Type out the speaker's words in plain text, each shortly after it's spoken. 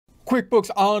QuickBooks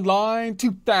Online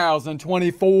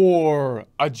 2024.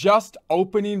 Adjust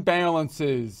opening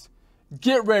balances.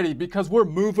 Get ready because we're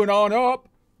moving on up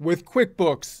with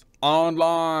QuickBooks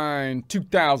Online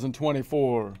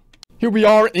 2024. Here we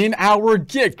are in our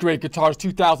Get Great Guitars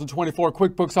 2024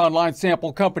 QuickBooks Online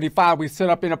sample company file we set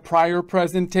up in a prior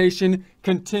presentation,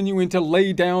 continuing to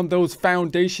lay down those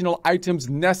foundational items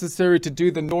necessary to do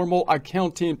the normal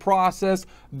accounting process.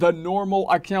 The normal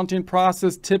accounting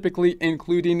process typically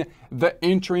including the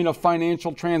entering of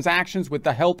financial transactions with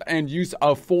the help and use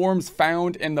of forms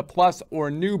found in the plus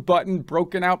or new button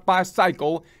broken out by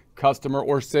cycle. Customer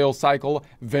or sales cycle,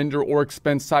 vendor or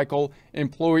expense cycle,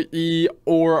 employee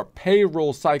or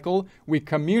payroll cycle. We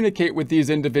communicate with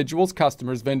these individuals,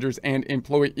 customers, vendors, and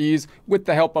employees with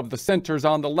the help of the centers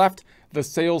on the left, the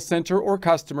sales center or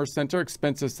customer center,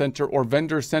 expenses center or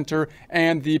vendor center,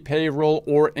 and the payroll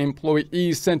or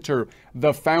employee center.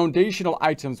 The foundational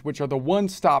items, which are the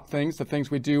one-stop things, the things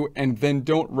we do and then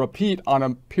don't repeat on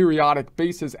a periodic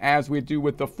basis as we do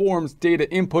with the forms,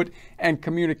 data input, and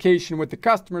communication with the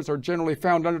customers, are generally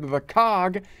found under the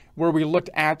cog, where we looked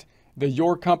at the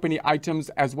Your Company items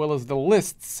as well as the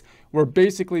lists. We're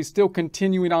basically still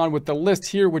continuing on with the list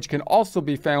here, which can also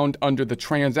be found under the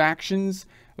transactions,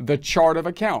 the chart of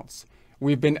accounts.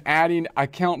 We've been adding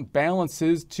account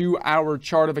balances to our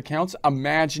chart of accounts,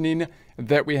 imagining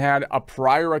that we had a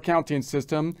prior accounting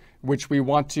system which we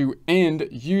want to end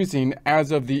using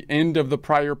as of the end of the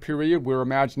prior period. We're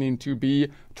imagining to be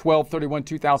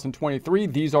 12/31/2023.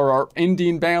 These are our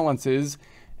ending balances,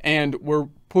 and we're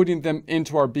putting them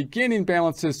into our beginning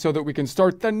balances so that we can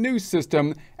start the new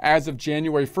system as of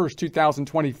January 1st,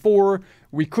 2024.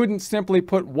 We couldn't simply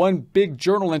put one big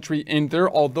journal entry in there,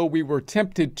 although we were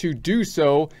tempted to do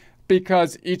so,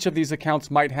 because each of these accounts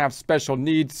might have special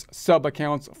needs,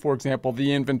 sub-accounts, for example,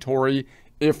 the inventory,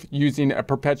 if using a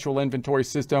perpetual inventory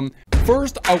system.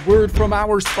 First, a word from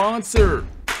our sponsor.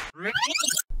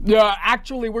 Yeah,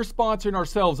 actually, we're sponsoring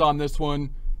ourselves on this one,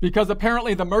 because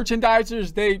apparently the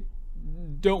merchandisers, they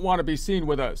don't want to be seen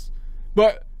with us.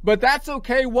 But that's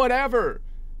okay, whatever,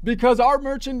 because our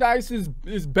merchandise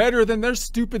is better than their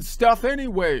stupid stuff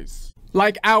anyways.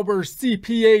 Like our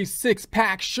CPA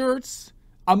 6-pack shirts,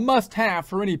 a must-have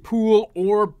for any pool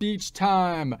or beach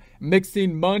time.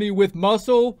 Mixing money with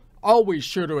muscle, always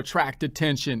sure to attract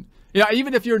attention. Yeah,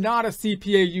 even if you're not a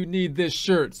CPA, you need this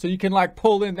shirt so you can like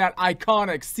pull in that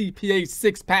iconic CPA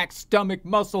 6-pack stomach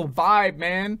muscle vibe,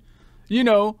 man. You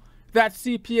know, that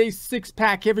CPA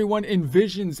 6-pack everyone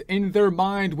envisions in their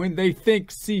mind when they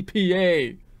think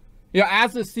CPA. Yeah,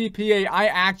 as a CPA, I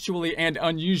actually and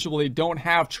unusually don't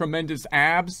have tremendous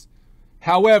abs.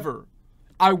 However,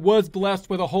 I was blessed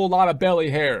with a whole lot of belly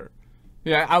hair.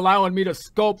 Yeah, allowing me to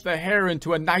sculpt the hair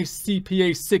into a nice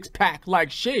CPA 6-pack like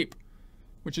shape,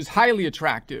 which is highly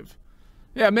attractive.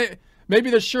 Yeah, maybe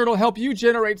the shirt will help you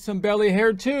generate some belly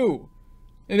hair too.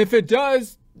 And if it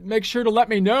does, make sure to let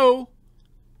me know.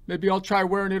 Maybe I'll try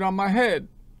wearing it on my head.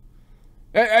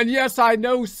 And yes, I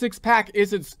know 6-pack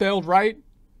isn't spelled right,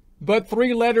 but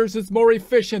 3 letters is more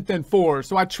efficient than 4,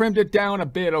 so I trimmed it down a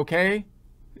bit, okay?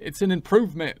 It's an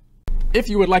improvement. If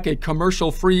you would like a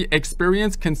commercial-free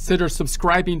experience, consider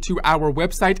subscribing to our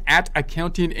website at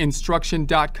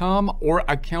accountinginstruction.com or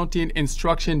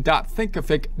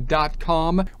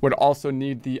accountinginstruction.thinkific.com. Would also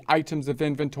need the items of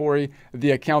inventory,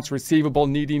 the accounts receivable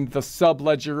needing the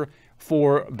subledger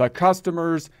for the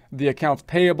customers, the accounts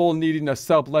payable needing a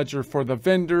subledger for the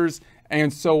vendors,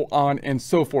 and so on and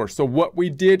so forth. So what we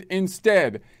did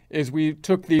instead is we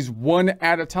took these one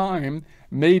at a time,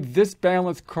 made this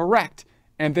balance correct.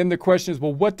 And then the question is,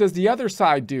 well, what does the other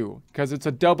side do? Because it's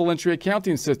a double entry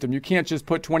accounting system. You can't just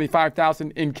put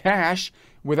 $25,000 in cash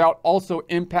without also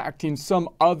impacting some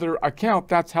other account.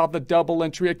 That's how the double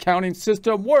entry accounting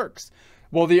system works.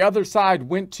 Well, the other side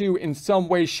went to, in some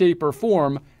way, shape, or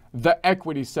form, the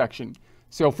equity section.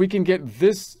 So if we can get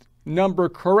this number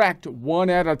correct one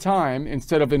at a time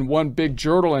instead of in one big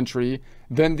journal entry,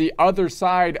 then the other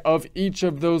side of each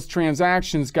of those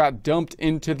transactions got dumped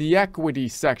into the equity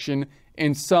section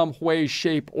in some way,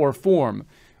 shape, or form.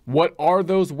 What are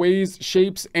those ways,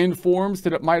 shapes, and forms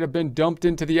that it might have been dumped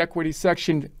into the equity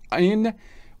section in?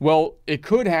 Well, it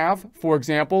could have, for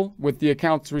example, with the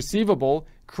accounts receivable,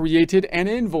 created an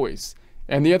invoice,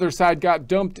 and the other side got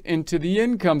dumped into the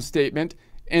income statement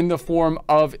in the form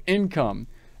of income.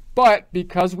 But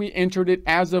because we entered it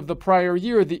as of the prior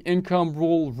year, the income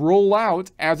will roll out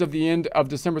as of the end of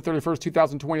December 31st,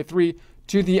 2023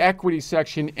 to the equity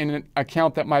section in an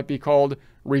account that might be called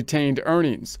retained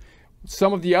earnings.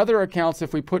 Some of the other accounts,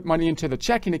 if we put money into the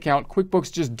checking account,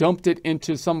 QuickBooks just dumped it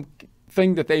into some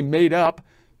thing that they made up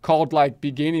called like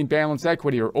beginning balance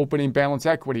equity or opening balance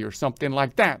equity or something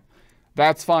like that.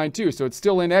 That's fine too. So it's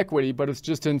still in equity, but it's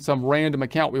just in some random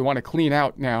account we want to clean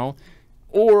out now.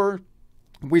 Or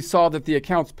we saw that the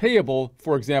accounts payable,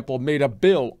 for example, made a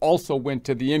bill, also went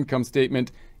to the income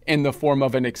statement in the form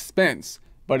of an expense,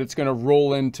 but it's going to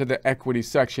roll into the equity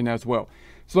section as well.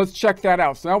 So let's check that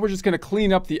out. So now we're just going to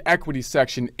clean up the equity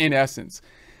section in essence.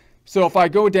 So if I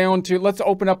go down to, let's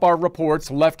open up our reports,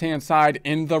 left-hand side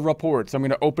in the reports. I'm going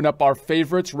to open up our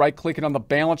favorites, right-clicking on the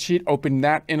balance sheet, open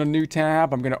that in a new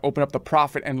tab. I'm going to open up the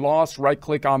profit and loss,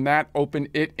 right-click on that, open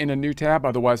it in a new tab,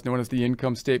 otherwise known as the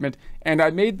income statement. And I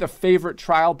made the favorite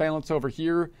trial balance over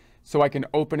here so I can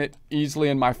open it easily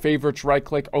in my favorites,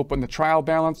 right-click, open the trial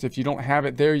balance. If you don't have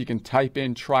it there, you can type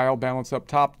in trial balance up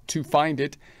top to find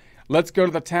it. Let's go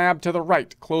to the tab to the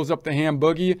right, close up the ham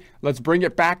boogie. Let's bring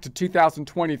it back to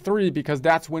 2023 because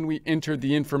that's when we entered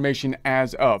the information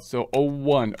as of. So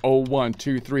 01, 01,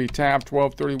 23, tab,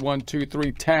 1231,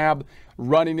 23, tab,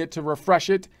 running it to refresh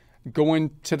it.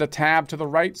 Going to the tab to the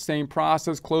right, same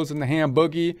process, closing the ham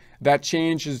boogie. That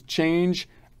change is change.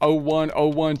 01,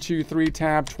 01, 23,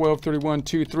 tab, 1231,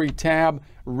 23, tab.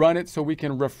 Run it so we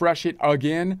can refresh it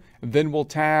again. Then we'll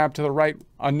tab to the right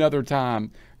another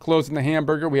time. Closing the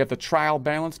hamburger, we have the trial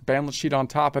balance sheet on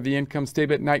top of the income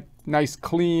statement. Nice,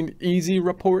 clean, easy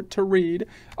report to read.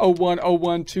 01,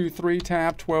 01, 23,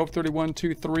 tab, 1231,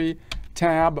 23,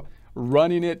 tab.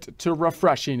 Running it to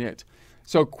refreshing it.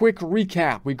 So quick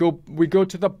recap, we go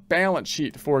to the balance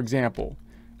sheet, for example.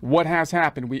 What has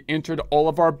happened? We entered all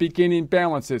of our beginning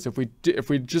balances. If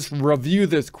we just review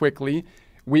this quickly,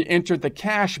 we entered the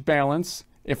cash balance.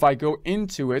 If I go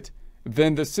into it,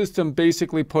 then the system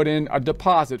basically put in a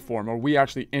deposit form, or we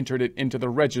actually entered it into the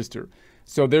register.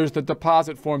 So there's the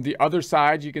deposit form. The other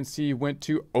side, you can see, went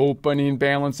to opening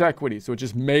balance equity. So it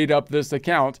just made up this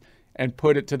account and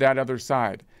put it to that other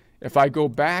side. If I go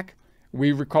back,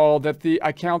 we recall that the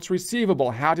accounts receivable,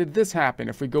 how did this happen?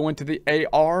 If we go into the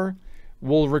AR,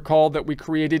 we'll recall that we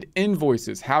created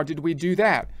invoices. How did we do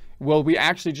that? Well, we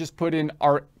actually just put in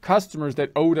our customers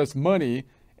that owed us money,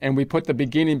 and we put the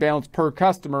beginning balance per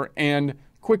customer, and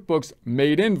QuickBooks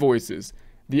made invoices.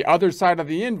 The other side of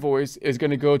the invoice is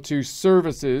going to go to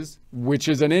services, which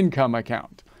is an income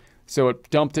account. So it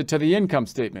dumped it to the income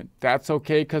statement. That's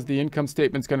okay because the income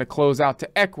statement is going to close out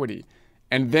to equity.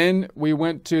 And then we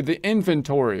went to the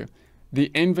inventory.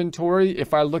 The inventory,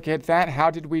 if I look at that,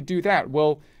 how did we do that?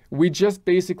 Well, we just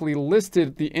basically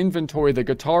listed the inventory, the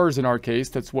guitars in our case,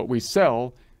 that's what we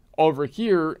sell. Over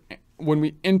here, when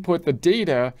we input the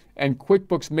data, and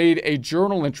QuickBooks made a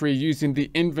journal entry using the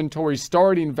inventory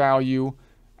starting value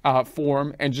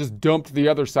form and just dumped the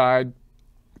other side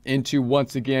into,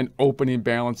 once again, opening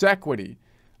balance equity.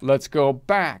 Let's go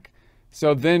back.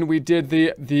 So then we did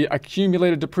the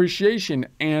accumulated depreciation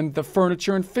and the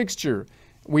furniture and fixture.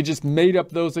 We just made up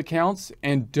those accounts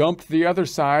and dumped the other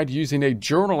side using a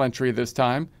journal entry this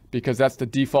time, because that's the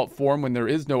default form when there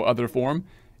is no other form.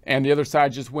 And the other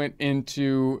side just went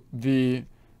into the,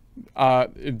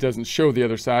 it doesn't show the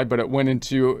other side, but it went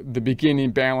into the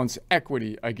beginning balance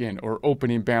equity again, or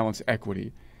opening balance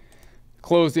equity.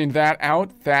 Closing that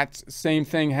out, that same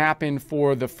thing happened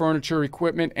for the furniture,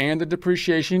 equipment, and the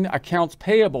depreciation. Accounts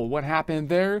payable, what happened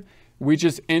there? We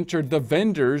just entered the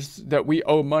vendors that we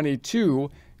owe money to.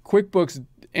 QuickBooks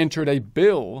entered a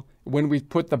bill when we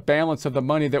put the balance of the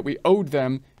money that we owed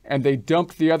them, and they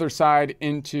dumped the other side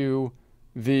into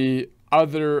the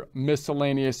other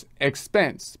miscellaneous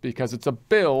expense because it's a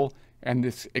bill, and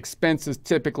this expense is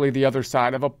typically the other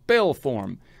side of a bill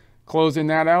form. Closing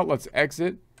that out, let's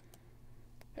exit.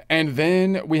 And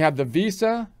then we have the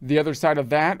Visa. The other side of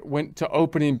that went to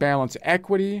opening balance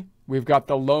equity. We've got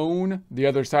the loan. The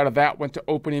other side of that went to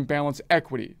opening balance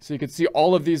equity. So you can see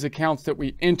all of these accounts that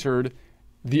we entered,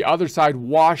 the other side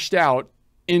washed out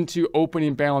into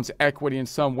opening balance equity in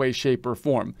some way, shape, or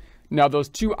form. Now, those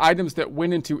two items that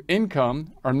went into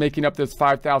income are making up this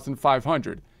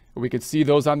 $5,500. We could see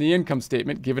those on the income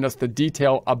statement, giving us the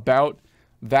detail about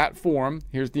that form.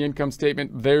 Here's the income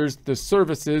statement. There's the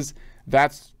services.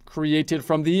 That's created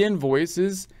from the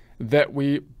invoices that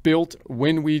we built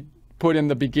when we put in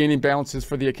the beginning balances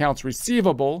for the accounts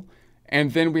receivable.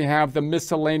 And then we have the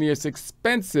miscellaneous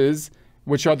expenses,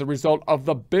 which are the result of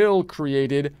the bill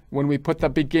created when we put the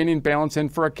beginning balance in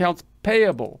for accounts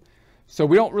payable. So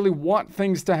we don't really want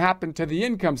things to happen to the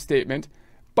income statement,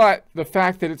 but the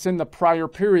fact that it's in the prior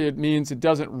period means it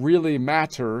doesn't really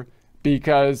matter,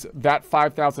 because that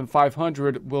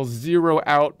 $5,500 will zero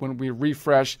out when we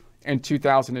refresh in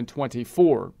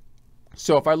 2024.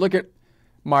 So if I look at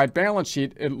my balance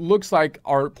sheet, it looks like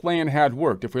our plan had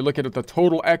worked. If we look at the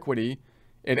total equity,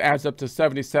 it adds up to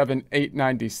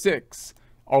 77,896.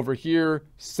 Over here,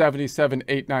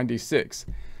 77,896.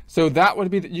 So that would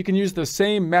be that you can use the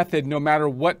same method no matter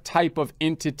what type of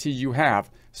entity you have: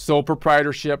 sole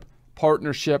proprietorship,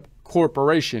 partnership,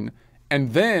 corporation.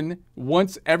 And then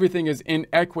once everything is in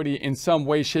equity in some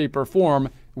way, shape, or form,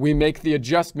 we make the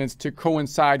adjustments to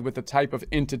coincide with the type of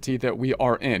entity that we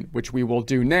are in, which we will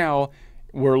do now.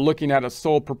 We're looking at a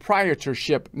sole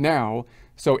proprietorship now.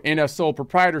 So in a sole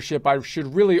proprietorship, I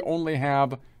should really only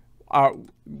have,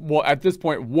 well, at this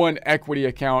point, one equity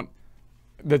account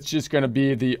that's just going to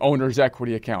be the owner's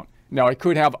equity account. Now, I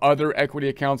could have other equity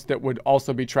accounts that would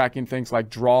also be tracking things like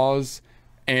draws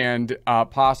and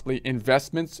possibly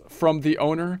investments from the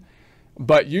owner.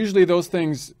 But usually those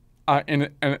things in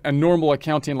a normal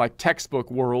accounting like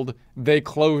textbook world, they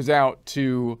close out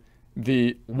to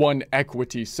the one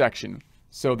equity section.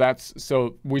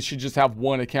 So we should just have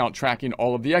one account tracking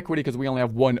all of the equity because we only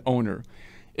have one owner.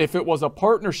 If it was a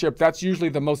partnership, that's usually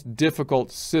the most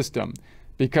difficult system,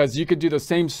 because you could do the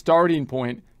same starting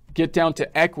point, get down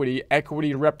to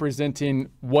equity representing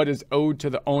what is owed to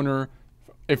the owner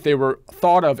if they were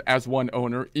thought of as one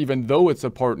owner, even though it's a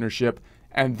partnership.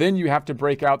 And then you have to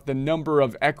break out the number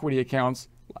of equity accounts,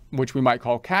 which we might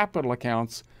call capital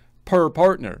accounts, per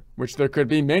partner, which there could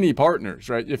be many partners,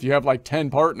 right? If you have like 10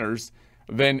 partners,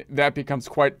 then that becomes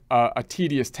quite a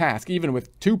tedious task. Even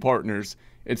with 2 partners,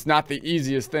 it's not the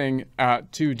easiest thing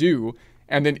to do.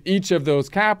 And then each of those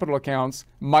capital accounts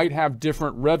might have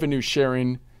different revenue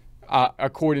sharing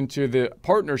according to the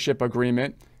partnership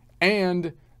agreement.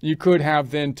 And you could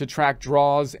have then to track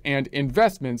draws and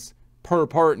investments per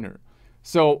partner.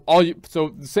 So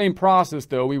the same process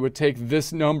though, we would take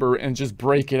this number and just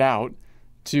break it out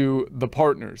to the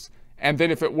partners. And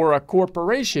then if it were a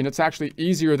corporation, it's actually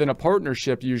easier than a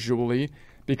partnership usually,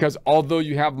 because although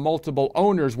you have multiple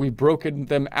owners, we've broken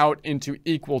them out into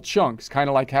equal chunks, kind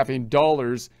of like having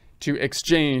dollars to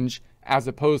exchange as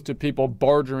opposed to people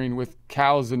bartering with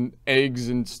cows and eggs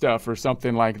and stuff or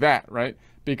something like that, right?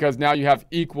 Because now you have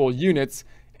equal units,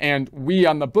 and we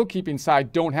on the bookkeeping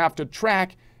side don't have to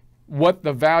track what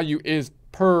the value is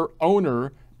per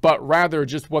owner, but rather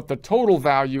just what the total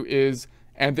value is.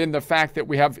 And then the fact that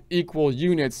we have equal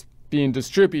units being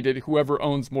distributed, whoever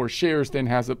owns more shares then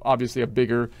has obviously a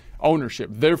bigger ownership.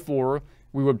 Therefore,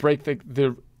 we would break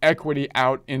the equity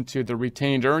out into the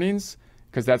retained earnings,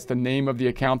 because that's the name of the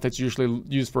account that's usually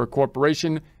used for a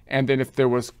corporation. And then if there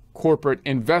was corporate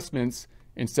investments,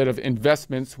 instead of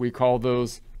investments, we call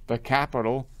those the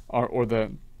capital or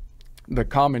the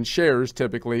common shares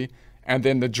typically. And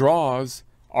then the draws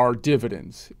are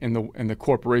dividends in the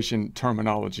corporation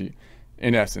terminology.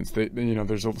 In essence,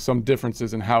 there's some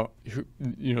differences in how,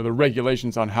 the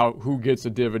regulations on who gets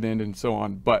a dividend and so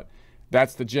on, but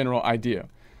that's the general idea.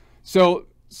 So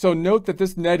note that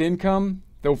this net income,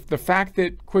 the fact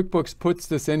that QuickBooks puts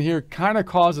this in here kind of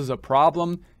causes a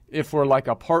problem if we're like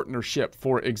a partnership,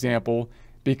 for example,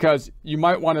 because you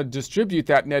might want to distribute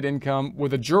that net income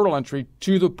with a journal entry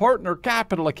to the partner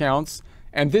capital accounts,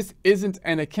 and this isn't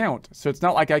an account. So it's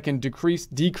not like I can decrease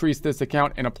this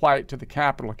account and apply it to the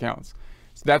capital accounts.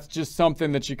 So that's just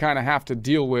something that you kind of have to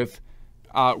deal with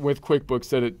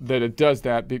QuickBooks, that it does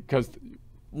that. Because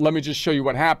let me just show you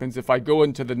what happens if I go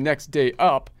into the next day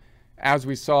up, as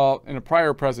we saw in a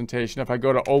prior presentation. If I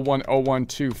go to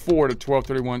 010124 to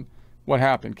 1231, what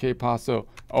happened? Que paso?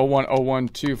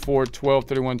 010124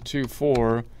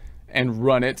 123124 and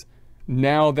run it.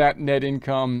 Now that net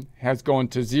income has gone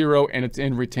to 0 and it's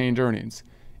in retained earnings.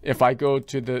 If I go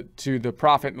to the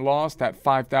profit and loss, that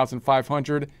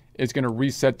 5,500 is going to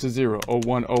reset to 0.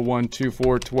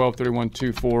 010124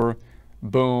 123124,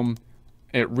 boom,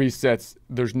 it resets.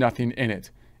 There's nothing in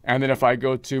it. And then if I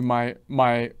go to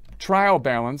my trial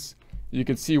balance, you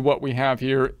can see what we have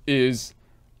here is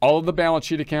all of the balance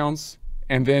sheet accounts,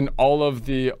 and then all of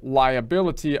the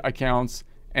liability accounts,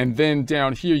 and then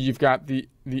down here you've got the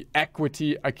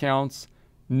equity accounts,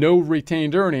 no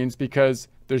retained earnings because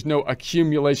there's no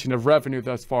accumulation of revenue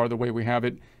thus far the way we have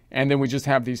it. And then we just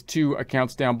have these 2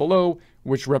 accounts down below,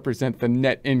 which represent the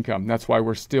net income. That's why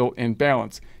we're still in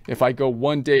balance. If I go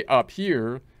one day up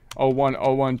here,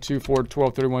 010124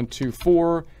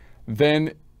 123124,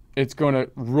 then it's going to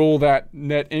roll that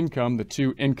net income, the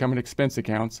 2 income and expense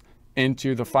accounts,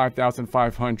 into the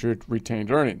 5,500 retained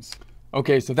earnings.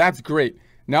 Okay, so that's great.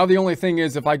 Now the only thing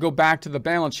is, if I go back to the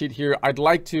balance sheet here, I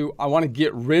want to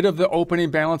get rid of the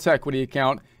opening balance equity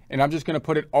account, and I'm just going to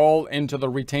put it all into the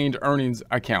retained earnings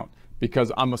account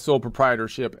because I'm a sole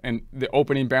proprietorship and the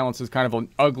opening balance is kind of an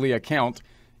ugly account.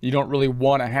 You don't really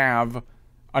want to have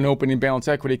an opening balance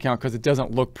equity account because it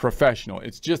doesn't look professional.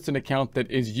 It's just an account that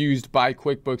is used by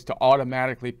QuickBooks to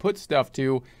automatically put stuff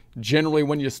to, generally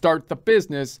when you start the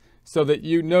business, so that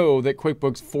you know that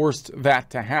QuickBooks forced that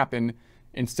to happen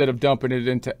instead of dumping it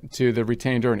into the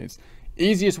retained earnings.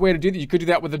 Easiest way to do that, you could do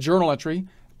that with a journal entry,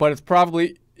 but it's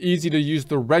probably easy to use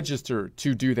the register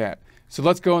to do that. So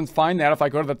let's go and find that. If I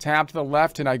go to the tab to the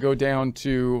left and I go down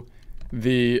to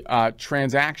the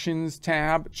transactions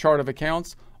tab, chart of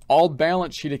accounts, all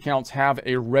balance sheet accounts have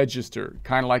a register,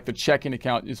 kind of like the checking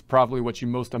account is probably what you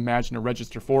most imagine a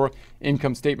register for.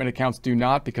 Income statement accounts do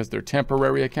not because they're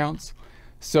temporary accounts.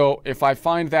 So if I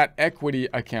find that equity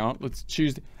account, let's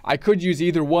choose, I could use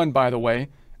either one, by the way.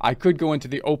 I could go into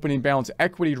the opening balance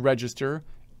equity register,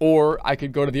 or I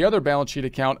could go to the other balance sheet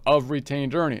account of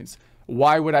retained earnings.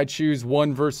 Why would I choose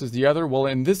one versus the other? Well,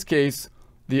 in this case,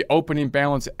 the opening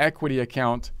balance equity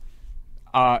account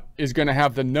is going to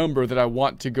have the number that I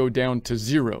want to go down to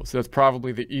 0. So that's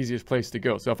probably the easiest place to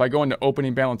go. So if I go into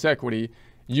opening balance equity,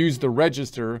 use the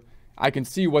register, I can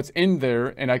see what's in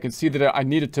there, and I can see that I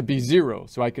need it to be 0.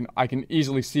 So I can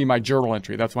easily see my journal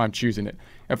entry. That's why I'm choosing it.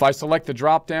 If I select the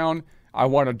drop down, I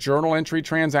want a journal entry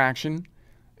transaction,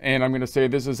 and I'm going to say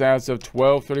this is as of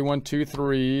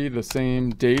 12/31/23, the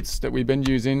same dates that we've been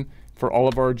using for all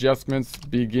of our adjustments,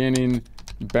 beginning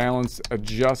balance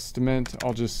adjustment.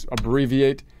 I'll just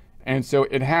abbreviate. And so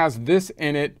it has this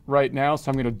in it right now, so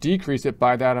I'm going to decrease it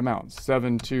by that amount.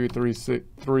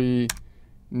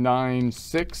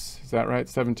 72396. Is that right?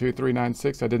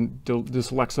 72396. I didn't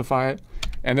dyslexify it.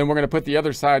 And then we're going to put the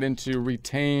other side into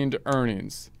retained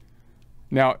earnings.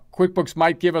 Now, QuickBooks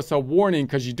might give us a warning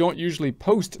because you don't usually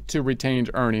post to retained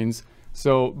earnings.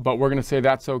 But we're going to say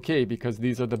that's okay because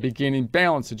these are the beginning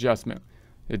balance adjustment.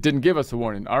 It didn't give us a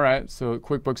warning. All right, so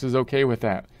QuickBooks is okay with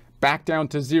that. Back down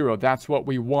to 0, that's what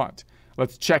we want.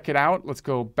 Let's check it out. Let's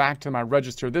go back to my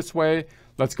register this way.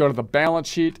 Let's go to the balance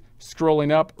sheet,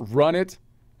 scrolling up, run it.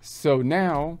 So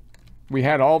now we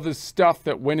had all this stuff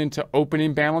that went into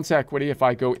opening balance equity. If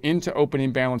I go into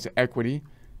opening balance equity,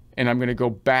 and I'm gonna go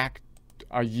back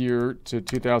a year to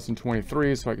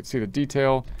 2023 so I could see the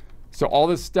detail. So all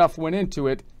this stuff went into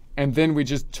it, and then we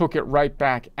just took it right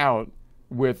back out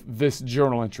with this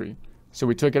journal entry. So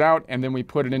we took it out and then we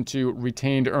put it into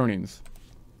retained earnings.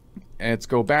 And let's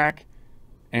go back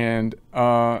and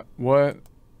what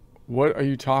are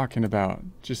you talking about?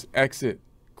 Just exit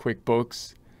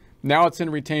QuickBooks. Now it's in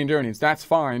retained earnings. That's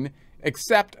fine,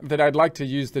 except that I'd like to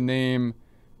use the name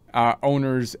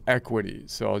owner's equity.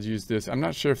 So I'll use this. I'm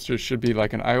not sure if there should be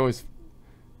like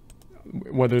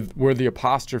where the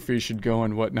apostrophe should go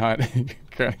and whatnot.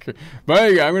 But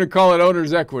anyway, I'm going to call it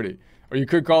owner's equity. Or you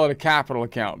could call it a capital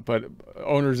account, but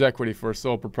owner's equity for a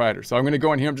sole proprietor. So I'm going to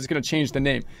go in here. I'm just going to change the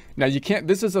name. Now you can't,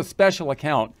 this is a special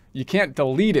account. You can't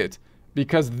delete it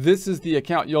because this is the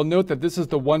account. You'll note that this is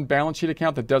the one balance sheet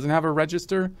account that doesn't have a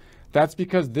register. That's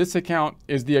because this account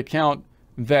is the account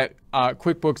that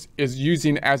QuickBooks is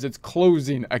using as its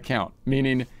closing account,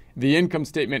 meaning the income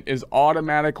statement is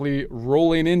automatically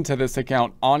rolling into this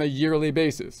account on a yearly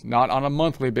basis, not on a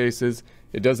monthly basis.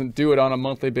 It doesn't do it on a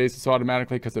monthly basis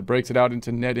automatically because it breaks it out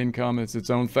into net income. It's its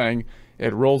own thing.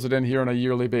 It rolls it in here on a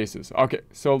yearly basis. Okay,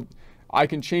 so I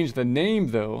can change the name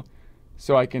though,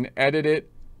 so I can edit it,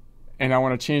 and I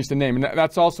want to change the name. And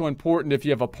that's also important if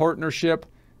you have a partnership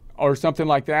or something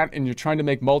like that and you're trying to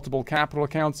make multiple capital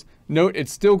accounts. Note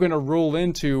it's still going to roll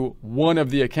into one of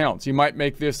the accounts. You might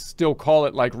make this, still call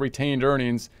it like retained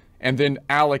earnings, and then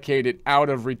allocate it out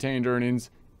of retained earnings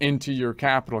into your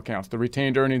capital accounts. The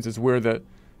retained earnings is where the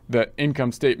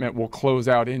income statement will close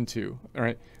out into. All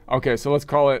right. Okay, so let's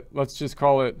just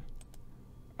call it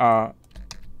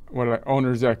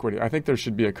owner's equity. I think there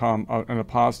should be an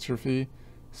apostrophe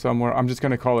somewhere. I'm just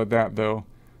going to call it that though.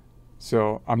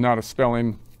 So I'm not a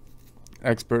spelling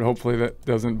expert. Hopefully that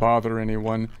doesn't bother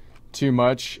anyone too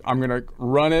much. I'm going to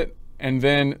run it, and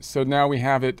then so now we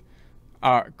have it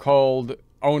called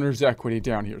owner's equity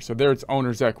down here. So there it's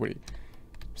owner's equity.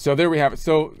 So there we have it.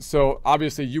 So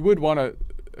obviously you would want to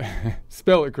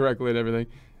spell it correctly and everything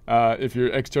if you're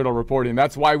external reporting.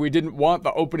 That's why we didn't want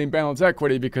the opening balance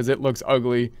equity, because it looks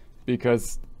ugly,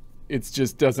 because it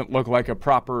just doesn't look like a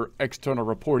proper external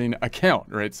reporting account,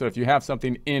 right? So if you have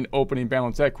something in opening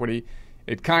balance equity,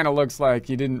 it kind of looks like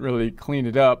you didn't really clean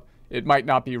it up. It might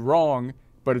not be wrong,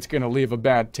 but it's going to leave a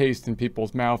bad taste in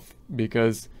people's mouth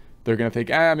because they're going to think,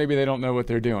 maybe they don't know what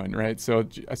they're doing, right? So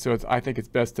I think it's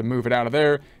best to move it out of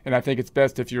there. And I think it's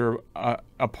best if you're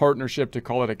a partnership to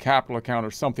call it a capital account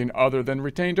or something other than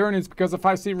retained earnings, because if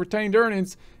I see retained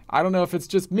earnings, I don't know if it's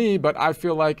just me, but I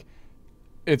feel like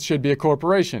it should be a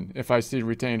corporation if I see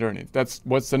retained earnings. That's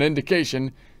what's an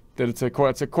indication that it's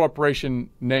a corporation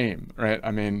name, right?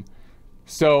 I mean,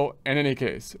 so in any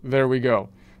case, there we go.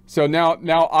 So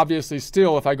now obviously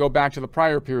still, if I go back to the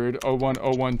prior period,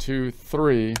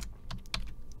 01/01/23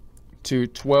 to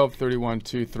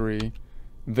 12/31/23,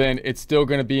 then it's still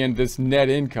going to be in this net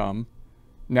income.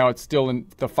 Now it's still in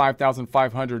the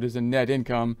 5,500 is in net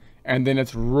income, and then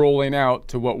it's rolling out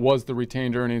to what was the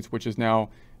retained earnings, which is now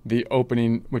the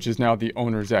opening, which is now the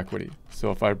owner's equity.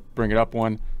 So if I bring it up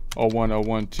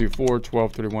 01/01/24,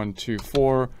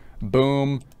 12/31/24,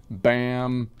 boom,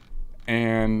 bam,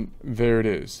 and there it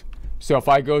is. So if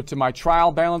I go to my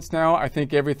trial balance now, I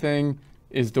think everything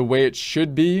is the way it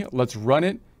should be. Let's run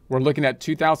it. We're looking at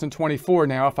 2024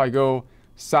 now. If I go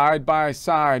side by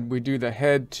side, we do the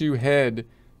head to head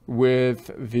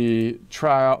with the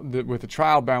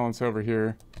trial balance over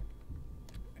here,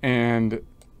 and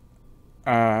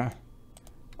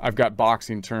I've got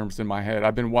boxing terms in my head.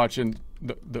 I've been watching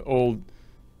the old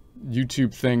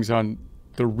YouTube things on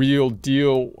the Real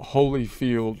Deal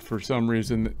Holyfield for some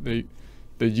reason. The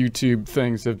YouTube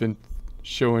things have been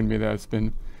showing me that. It's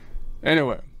been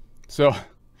anyway. So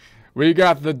we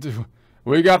got the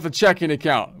checking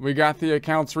account, we got the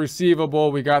accounts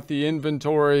receivable, we got the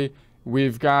inventory,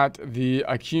 we've got the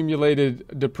accumulated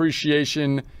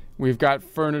depreciation, we've got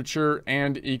furniture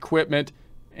and equipment,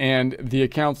 and the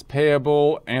accounts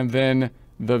payable, and then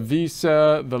the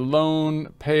Visa, the loan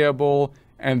payable,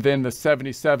 and then the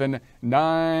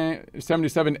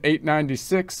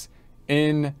 77,896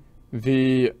 in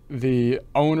the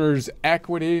owner's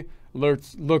equity.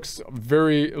 Looks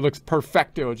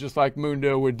perfecto, just like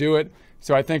Mundo would do it.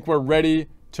 So I think we're ready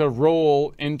to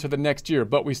roll into the next year,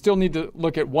 but we still need to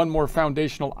look at one more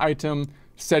foundational item,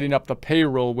 setting up the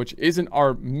payroll, which isn't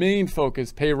our main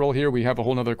focus. Payroll here, we have a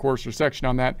whole nother course or section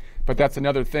on that, but that's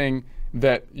another thing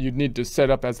that you'd need to set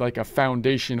up as like a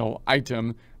foundational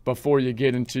item before you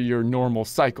get into your normal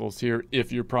cycles here.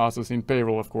 If you're processing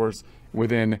payroll, of course,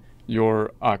 within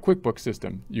your QuickBooks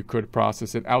system. You could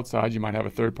process it outside. You might have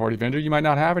a third-party vendor. You might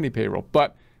not have any payroll,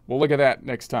 but we'll look at that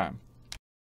next time.